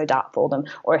it's not so dark for them,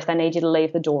 or if they need you to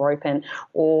leave the door open,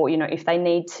 or, if they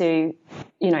need to,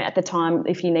 at the time,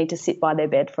 if you need to sit by their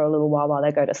bed for a little while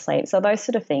they go to sleep. So those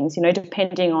sort of things,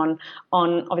 depending on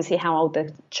obviously how old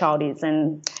the child is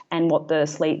and what the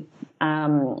sleep,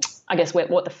 I guess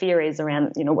what the fear is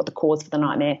around, what the cause for the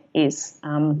nightmare is.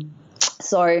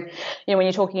 So, when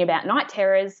you're talking about night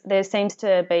terrors, there seems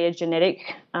to be a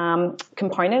genetic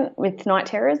component with night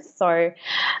terrors. So,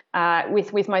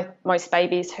 with most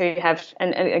babies who have,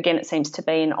 and again, it seems to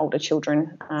be in older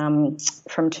children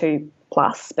from 2+,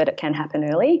 but it can happen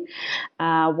early.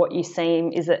 What you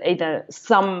see is that either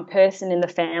some person in the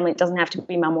family, it doesn't have to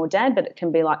be mum or dad, but it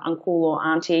can be like uncle or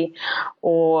auntie,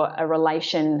 or a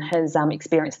relation has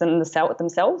experienced them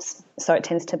themselves. So it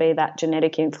tends to be that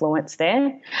genetic influence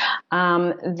there.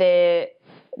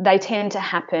 They tend to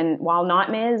happen while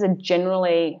nightmares are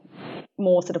generally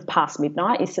more sort of past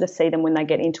midnight. You sort of see them when they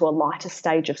get into a lighter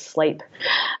stage of sleep,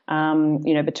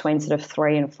 between sort of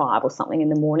 3 and 5 or something in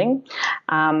the morning.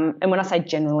 And when I say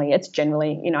generally, it's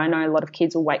generally, I know a lot of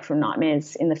kids will wake from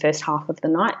nightmares in the first half of the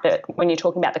night, but when you're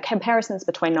talking about the comparisons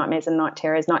between nightmares and night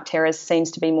terrors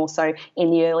seems to be more so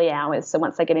in the early hours. So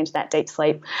once they get into that deep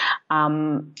sleep,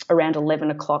 around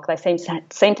 11 o'clock, they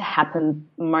seem to happen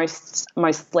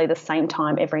mostly the same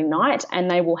time every night, and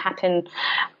they will happen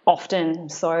often.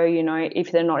 So,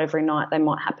 if they're not every night, they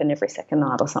might happen every second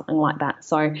night or something like that.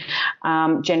 So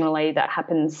generally that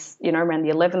happens, around the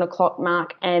 11 o'clock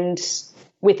mark. And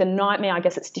with a nightmare, I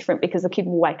guess it's different because the kid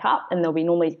will wake up and they'll be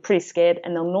normally pretty scared,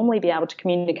 and they'll normally be able to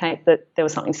communicate that there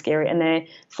was something scary and they're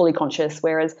fully conscious,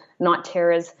 whereas night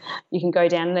terrors, you can go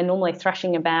down and they're normally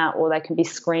thrashing about, or they can be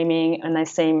screaming and they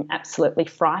seem absolutely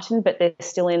frightened, but they're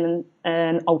still in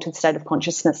an altered state of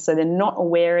consciousness, so they're not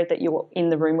aware that you're in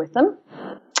the room with them.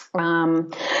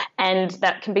 And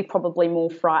that can be probably more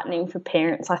frightening for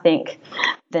parents, I think,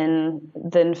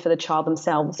 than for the child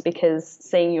themselves, because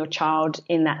seeing your child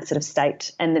in that sort of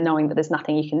state and then knowing that there's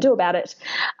nothing you can do about it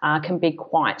can be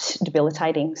quite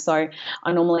debilitating. So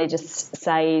I normally just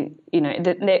say,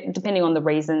 depending on the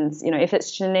reasons, if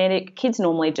it's genetic, kids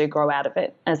normally do grow out of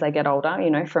it as they get older,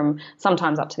 from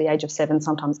sometimes up to the age of 7,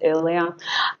 sometimes earlier.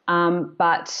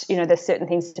 But, there's certain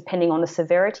things depending on the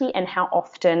severity and how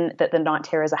often that the night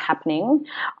terrors are happening.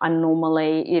 I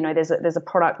normally, there's a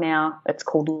product now, it's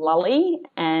called Lully,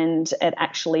 and it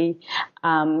actually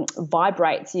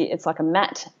vibrates. It's like a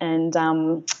mat,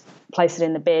 and place it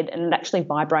in the bed, and it actually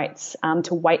vibrates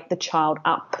to wake the child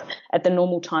up at the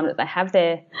normal time that they have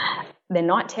their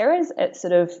night terrors. It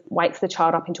sort of wakes the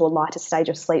child up into a lighter stage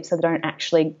of sleep, so they don't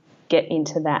actually get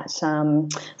into that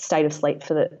state of sleep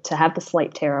to have the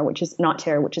sleep terror, which is night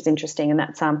terror, which is interesting, and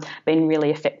that's been really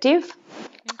effective.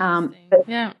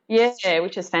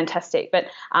 Which is fantastic. But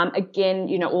again,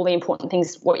 all the important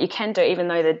things, what you can do, even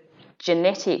though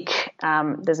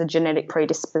there's a genetic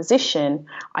predisposition,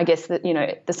 I guess that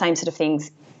the same sort of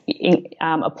things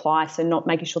apply. So not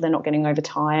making sure they're not getting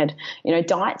overtired.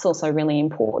 Diet's also really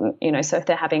important. So if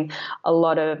they're having a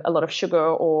lot of sugar,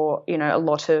 or a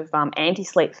lot of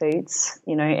anti-sleep foods,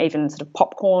 even sort of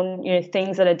popcorn,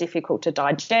 things that are difficult to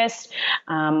digest,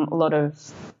 a lot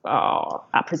of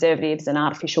preservatives and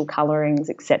artificial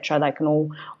colorings, etc. They can all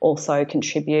also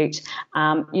contribute.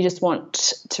 You just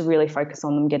want to really focus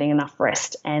on them getting enough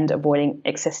rest and avoiding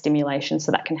excess stimulation,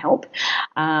 so that can help.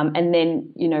 And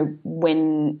then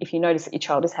if you notice that your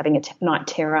child is having a night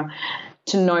terror,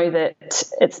 to know that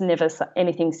it's never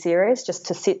anything serious, just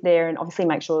to sit there and obviously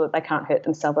make sure that they can't hurt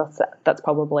themselves. That's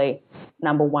probably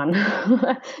number one.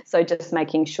 So just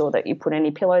making sure that you put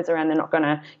any pillows around, they're not going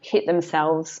to hit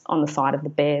themselves on the side of the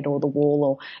bed or the wall,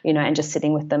 or and just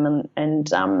sitting with them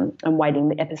and waiting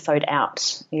the episode out.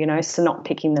 So not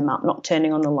picking them up, not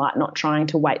turning on the light, not trying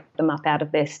to wake them up out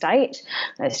of their state.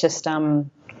 It's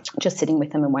just sitting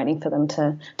with them and waiting for them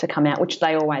to come out, which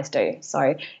they always do.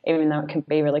 So even though it can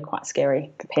be really quite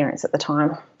scary for parents at the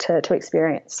time to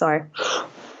experience. So,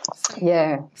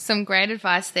 yeah. Some great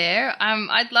advice there.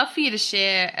 I'd love for you to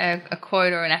share a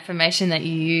quote or an affirmation that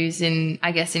you use in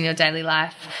your daily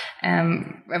life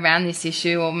around this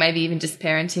issue, or maybe even just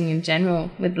parenting in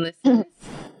general with the listeners.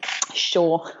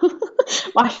 Sure.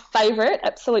 My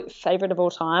absolute favourite of all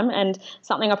time, and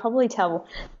something I probably tell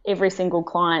every single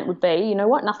client would be,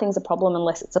 nothing's a problem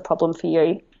unless it's a problem for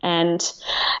you. And,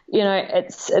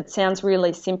 it sounds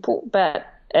really simple, but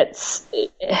it's,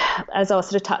 as I was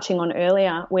sort of touching on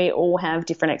earlier, we all have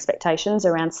different expectations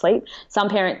around sleep. Some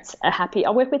parents are happy. I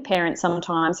work with parents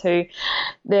sometimes who,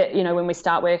 when we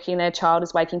start working, their child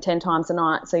is waking 10 times a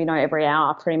night, so, every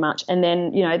hour pretty much. And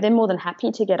then, they're more than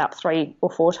happy to get up 3 or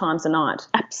 4 times a night.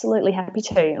 Absolutely happy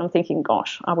to. And I'm thinking,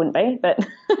 gosh, I wouldn't be. But,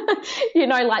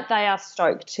 they are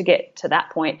stoked to get to that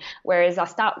point. Whereas I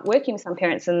start working with some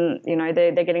parents and,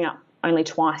 they're getting up only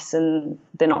twice and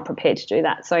they're not prepared to do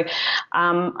that. So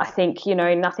I think,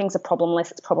 nothing's a problem unless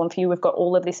it's a problem for you. We've got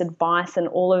all of this advice and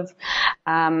all of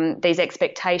these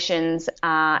expectations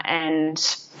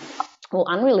and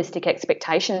unrealistic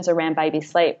expectations around baby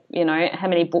sleep. How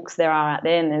many books there are out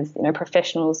there, and there's,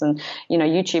 professionals and,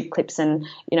 YouTube clips and,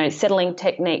 settling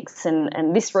techniques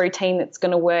and this routine that's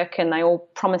going to work, and they all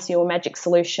promise you a magic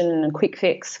solution and a quick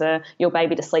fix for your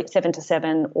baby to sleep 7 to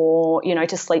 7 or,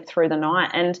 to sleep through the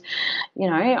night. And,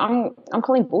 I'm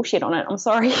calling bullshit on it. I'm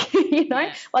sorry.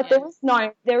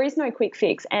 There is no quick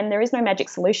fix and there is no magic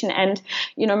solution. And,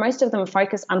 most of them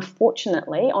focus,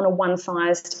 unfortunately, on a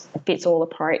one-size-fits-all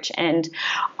approach. And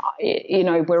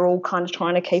and we're all kind of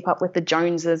trying to keep up with the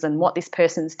Joneses and what this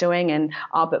person's doing, and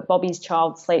but Bobby's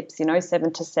child sleeps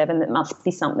 7 to 7, that must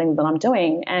be something that I'm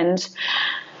doing. And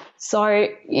so,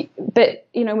 but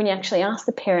when you actually ask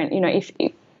the parent,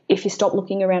 if you stop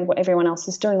looking around what everyone else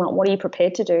is doing, like, what are you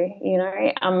prepared to do?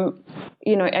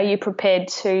 Are you prepared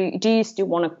to, do you still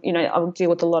want to, I deal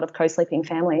with a lot of co-sleeping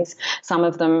families. Some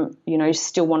of them,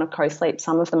 still want to co-sleep.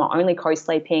 Some of them are only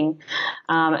co-sleeping.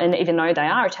 And even though they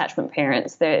are attachment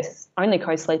parents, they're only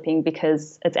co-sleeping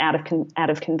because it's out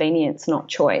of convenience, not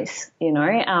choice,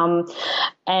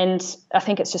 and I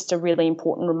think it's just a really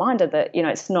important reminder that,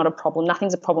 it's not a problem.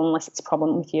 Nothing's a problem unless it's a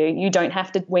problem with you. You don't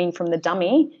have to wean from the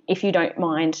dummy if you don't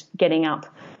mind getting up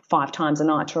 5 times a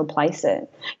night to replace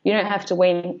it. You don't have to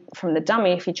wean from the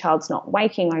dummy if your child's not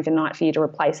waking overnight for you to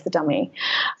replace the dummy.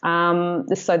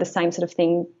 So the same sort of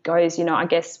thing goes, I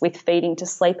guess with feeding to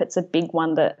sleep, it's a big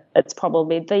one that it's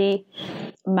probably the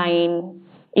main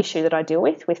issue that I deal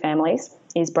with families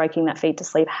is breaking that feed to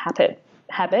sleep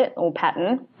habit or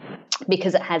pattern,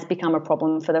 because it has become a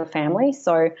problem for the family.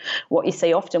 So what you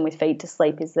see often with feed to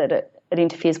sleep is that it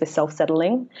interferes with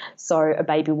self-settling. So a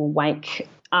baby will wake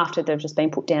after they've just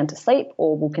been put down to sleep,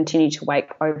 or will continue to wake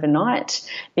overnight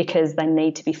because they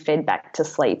need to be fed back to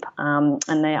sleep, and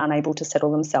they're unable to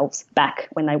settle themselves back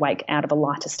when they wake out of a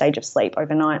lighter stage of sleep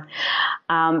overnight.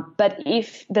 But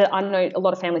I know a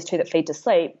lot of families too that feed to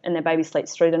sleep and their baby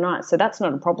sleeps through the night, so that's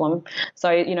not a problem. So,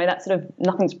 that sort of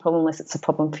nothing's a problem unless it's a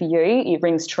problem for you. It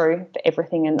rings true for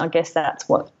everything, and I guess that's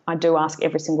what I do ask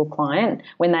every single client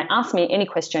when they ask me any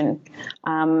question.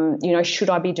 Should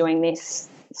I be doing this?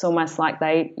 It's almost like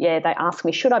they ask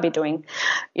me, should I be doing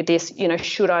this?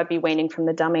 Should I be weaning from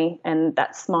the dummy? And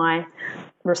that's my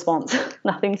response.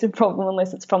 Nothing's a problem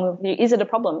unless it's a problem with you. Is it a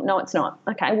problem? No, it's not.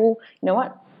 Okay, well, you know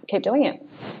what? Keep doing it.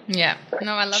 Yeah.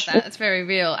 No, I love that. It's very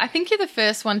real. I think you're the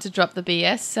first one to drop the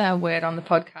BS word on the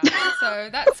podcast. So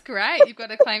that's great. You've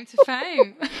got a claim to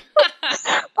fame.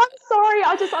 I'm sorry.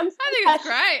 I think it's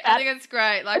great. I think it's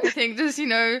great. Like, I think just,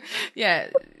 I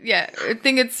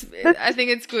think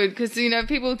it's good because,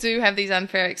 people do have these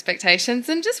unfair expectations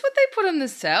and just what they put on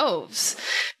themselves,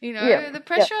 the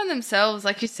pressure on themselves,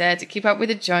 like you said, to keep up with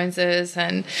the Joneses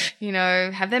and,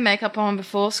 have their makeup on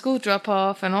before school drop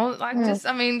off and all, there's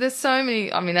so many,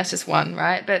 that's just one,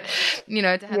 right? But, to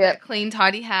have that clean,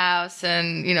 tidy house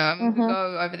and, we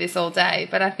go over this all day.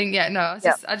 But I think, I was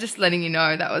just letting you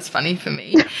know that was funny for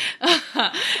me.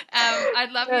 I'd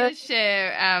love you to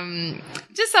share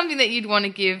just something that you'd want to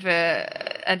give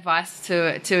advice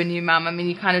to a new mum.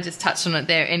 You kind of just touched on it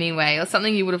there anyway, or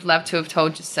something you would have loved to have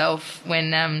told yourself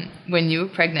when you were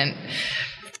pregnant.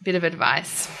 Bit of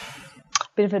advice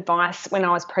when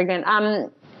I was pregnant.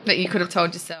 That you could have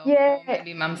told yourself, or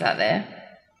maybe mums out there.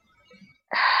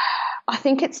 I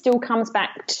think it still comes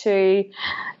back to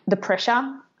the pressure.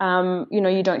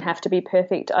 You don't have to be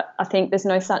perfect. I think there's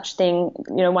no such thing,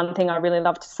 one thing I really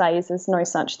love to say is there's no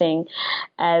such thing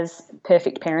as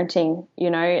perfect parenting.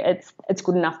 It's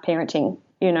good enough parenting.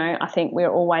 I think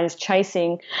we're always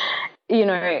chasing,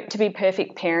 to be a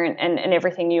perfect parent and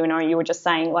everything, you were just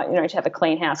saying, like, to have a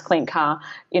clean house, clean car,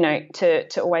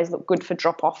 to always look good for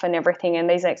drop off and everything. And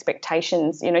these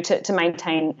expectations, to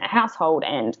maintain a household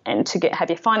and to have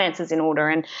your finances in order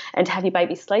and to have your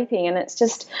baby sleeping. And it's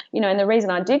just, and the reason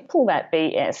I did pull that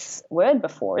BS word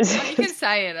before is you can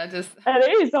say it. It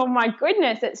is. Oh my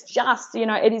goodness. It's just,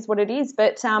 it is what it is.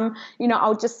 But,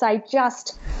 I'll just say,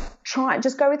 just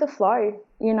go with the flow.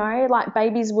 Like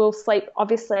babies will sleep,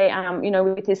 obviously,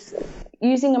 with this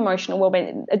using emotional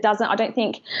wellbeing. I don't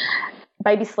think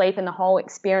baby sleep and the whole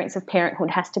experience of parenthood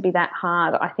has to be that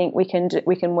hard. I think we can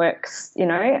work,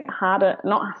 harder,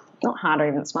 not harder,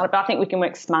 even smarter, but I think we can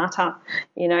work smarter,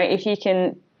 if you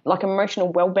can, like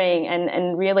emotional wellbeing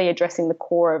and really addressing the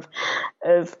core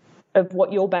of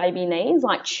what your baby needs,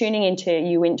 like tuning into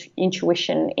your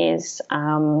intuition is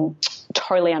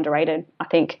totally underrated. I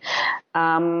think,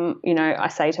 I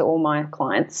say to all my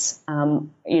clients,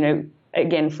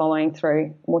 again, following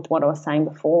through with what I was saying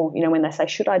before, when they say,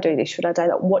 should I do this? Should I do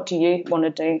that? What do you want to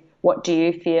do? What do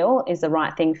you feel is the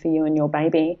right thing for you and your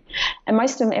baby? And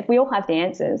most of them, if we all have the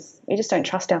answers, we just don't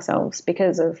trust ourselves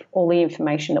because of all the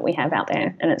information that we have out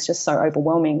there. And it's just so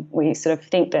overwhelming. We sort of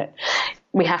think that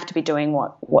we have to be doing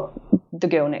what the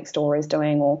girl next door is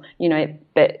doing, or,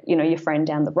 but, your friend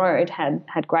down the road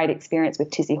had great experience with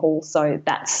Tizzy Hall. So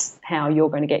that's how you're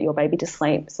going to get your baby to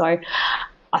sleep. So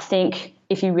I think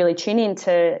if you really tune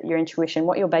into your intuition,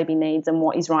 what your baby needs and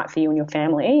what is right for you and your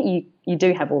family, you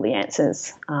do have all the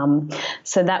answers.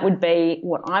 So that would be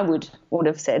what I would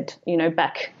have said,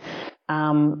 back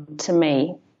to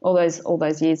me, all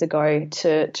those years ago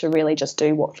to really just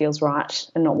do what feels right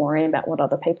and not worry about what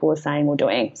other people are saying or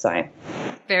doing. So,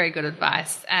 very good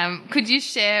advice. Could you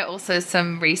share also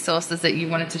some resources that you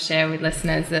wanted to share with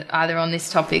listeners that either on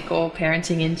this topic or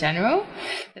parenting in general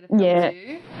that have helped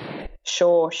you?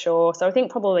 Sure. So I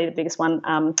think probably the biggest one,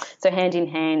 so Hand in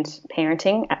Hand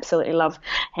Parenting. Absolutely love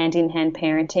Hand in Hand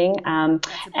Parenting.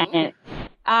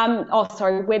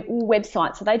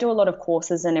 Website. So they do a lot of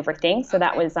courses and everything. So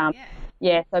that was so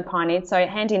pioneered. So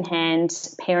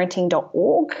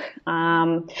handinhandparenting.org.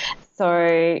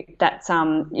 So that's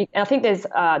I think there's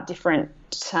different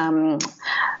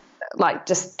like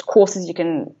just courses you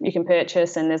can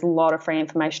purchase, and there's a lot of free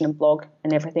information and blog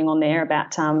and everything on there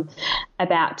about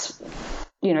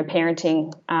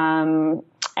parenting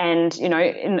and in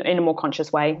a more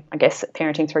conscious way, I guess,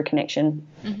 parenting through connection.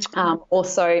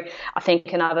 Also, I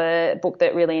think another book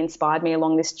that really inspired me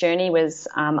along this journey was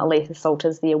Aletha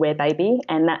Salter's The Aware Baby,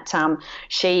 and that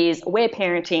she is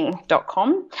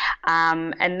awareparenting.com,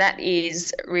 and that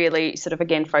is really sort of,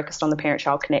 again, focused on the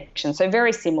parent-child connection. So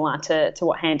very similar to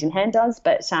what Hand in Hand does,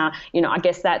 but I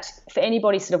guess that for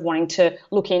anybody sort of wanting to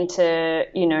look into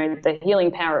the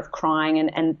healing power of crying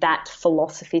and that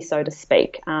philosophy, so to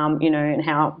speak, and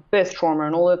how birth trauma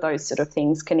and all of those sort of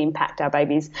things can impact our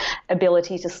baby's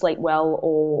ability to sleep well,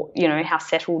 or how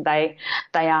settled they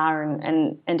are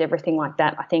and everything like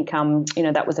that. I think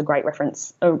that was a great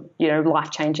reference,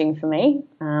 life-changing for me.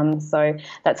 So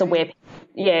that's Aware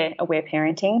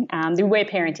Parenting, the Aware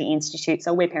Parenting Institute,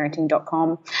 so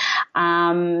awareparenting.com.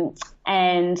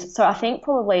 And so I think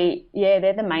probably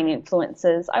they're the main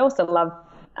influences. I also love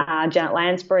Janet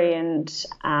Lansbury and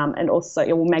also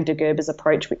Magda Gerber's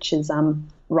approach, which is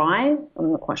RIE,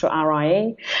 I'm not quite sure,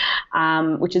 RIE,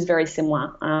 which is very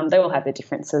similar. They all have their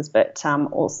differences, but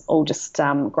all just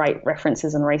great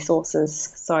references and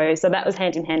resources. So that was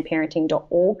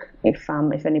handinhandparenting.org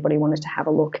if anybody wanted to have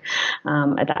a look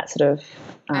at that sort of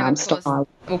style.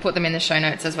 We'll put them in the show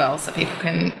notes as well so people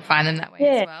can find them that way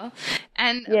as well.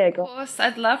 And of course,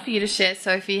 I'd love for you to share,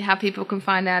 Sophie, how people can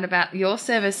find out about your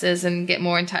services and get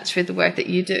more in touch with the work that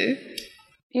you do.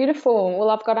 Beautiful. Well,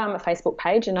 I've got a Facebook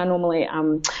page, and I normally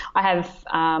I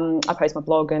post my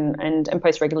blog and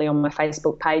post regularly on my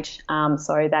Facebook page.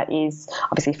 So that is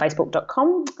obviously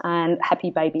facebook.com, and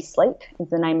Happy Baby Sleep is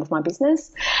the name of my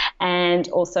business. And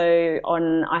also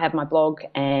I have my blog,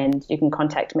 and you can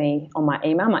contact me on my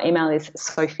email. My email is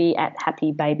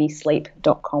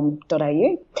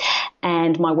sophie@happybabysleep.com.au.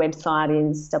 And my website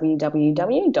is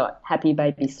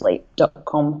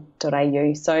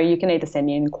www.happybabysleep.com.au. So you can either send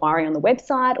me an inquiry on the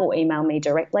website or email me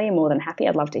directly. I'm more than happy.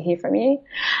 I'd love to hear from you.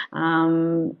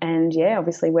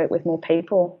 Obviously work with more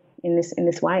people in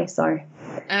this way. So,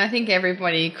 and I think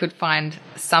everybody could find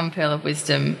some pearl of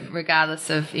wisdom, regardless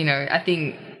of, I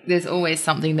think there's always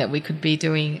something that we could be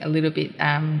doing a little bit,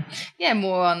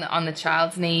 more on the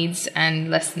child's needs and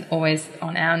less always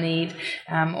on our need,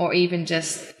 or even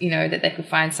just, that they could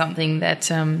find something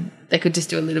that they could just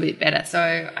do a little bit better. So,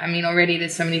 I mean, already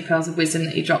there's so many pearls of wisdom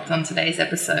that you dropped on today's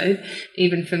episode.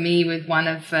 Even for me, with one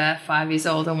of 5 years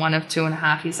old and one of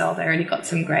 2.5 years old, I already got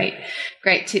some great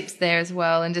tips there as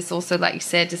well. And just also, like you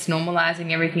said, just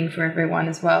normalizing everything for everyone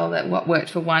as well, that what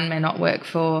worked for one may not work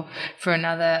for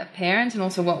another parent, and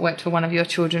also what worked for one of your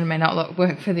children may not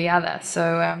work for the other.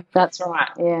 So that's right.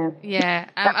 Yeah.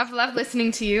 I've loved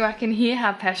listening to you. I can hear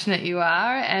how passionate you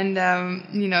are, and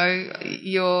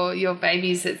your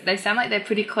babies, they sound like they're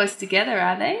pretty close together,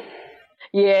 are they?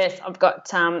 Yes, I've got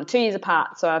 2 years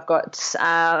apart, so I've got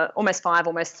almost 5,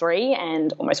 almost 3,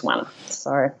 and almost 1.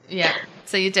 So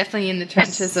so you're definitely in the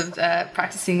trenches of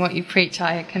practicing what you preach,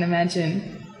 I can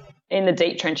imagine. In the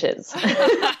deep trenches.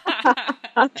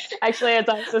 Actually, as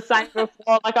I was saying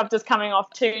before, like I've just coming off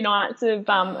 2 nights of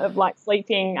like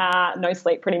sleeping, no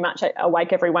sleep pretty much,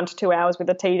 awake every 1 to 2 hours with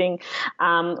a teething,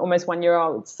 almost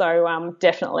 1-year-old. So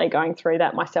definitely going through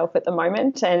that myself at the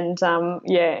moment. And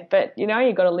but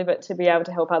you've got to live it to be able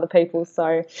to help other people.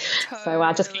 So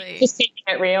just keeping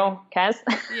it real, Kaz.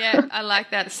 Yeah, I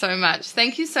like that so much.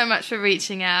 Thank you so much for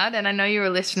reaching out, and I know you're a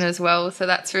listener as well, so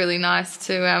that's really nice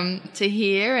to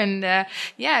hear. And I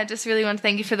just really want to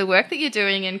thank you for the work that you're doing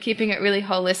and keeping it really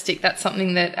holistic. That's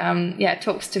something that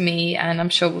talks to me, and I'm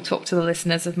sure will talk to the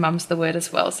listeners of Mum's the Word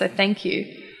as well. So thank you.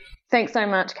 Thanks so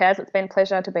much, Kaz. It's been a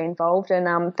pleasure to be involved,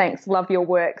 and thanks. Love your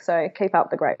work. So keep up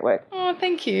the great work. Oh,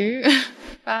 thank you.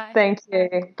 Bye. Thank you.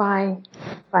 Bye.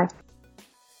 Bye.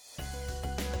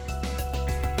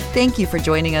 Thank you for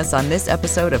joining us on this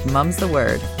episode of Mum's the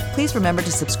Word. Please remember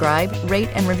to subscribe, rate,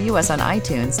 and review us on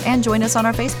iTunes, and join us on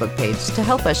our Facebook page to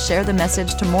help us share the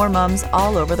message to more mums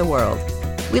all over the world.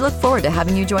 We look forward to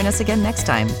having you join us again next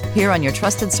time, here on your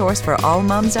trusted source for all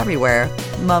mums everywhere,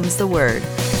 Mum's the Word.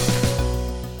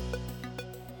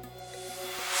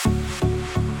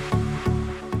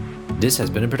 This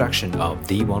has been a production of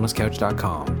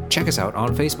TheWellnessCouch.com. Check us out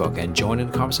on Facebook and join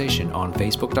in the conversation on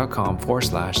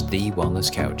Facebook.com/The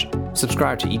Wellness Couch.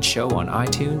 Subscribe to each show on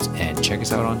iTunes and check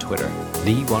us out on Twitter.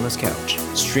 The Wellness Couch,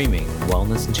 streaming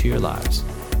wellness into your lives.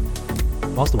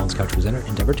 Whilst the Wellness Couch presenter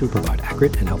endeavor to provide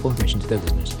accurate and helpful information to their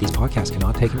listeners, these podcasts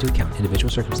cannot take into account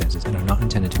individual circumstances and are not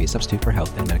intended to be a substitute for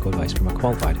health and medical advice from a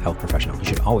qualified health professional. You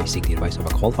should always seek the advice of a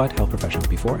qualified health professional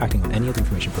before acting on any of the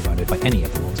information provided by any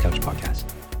of the Wellness Couch podcasts.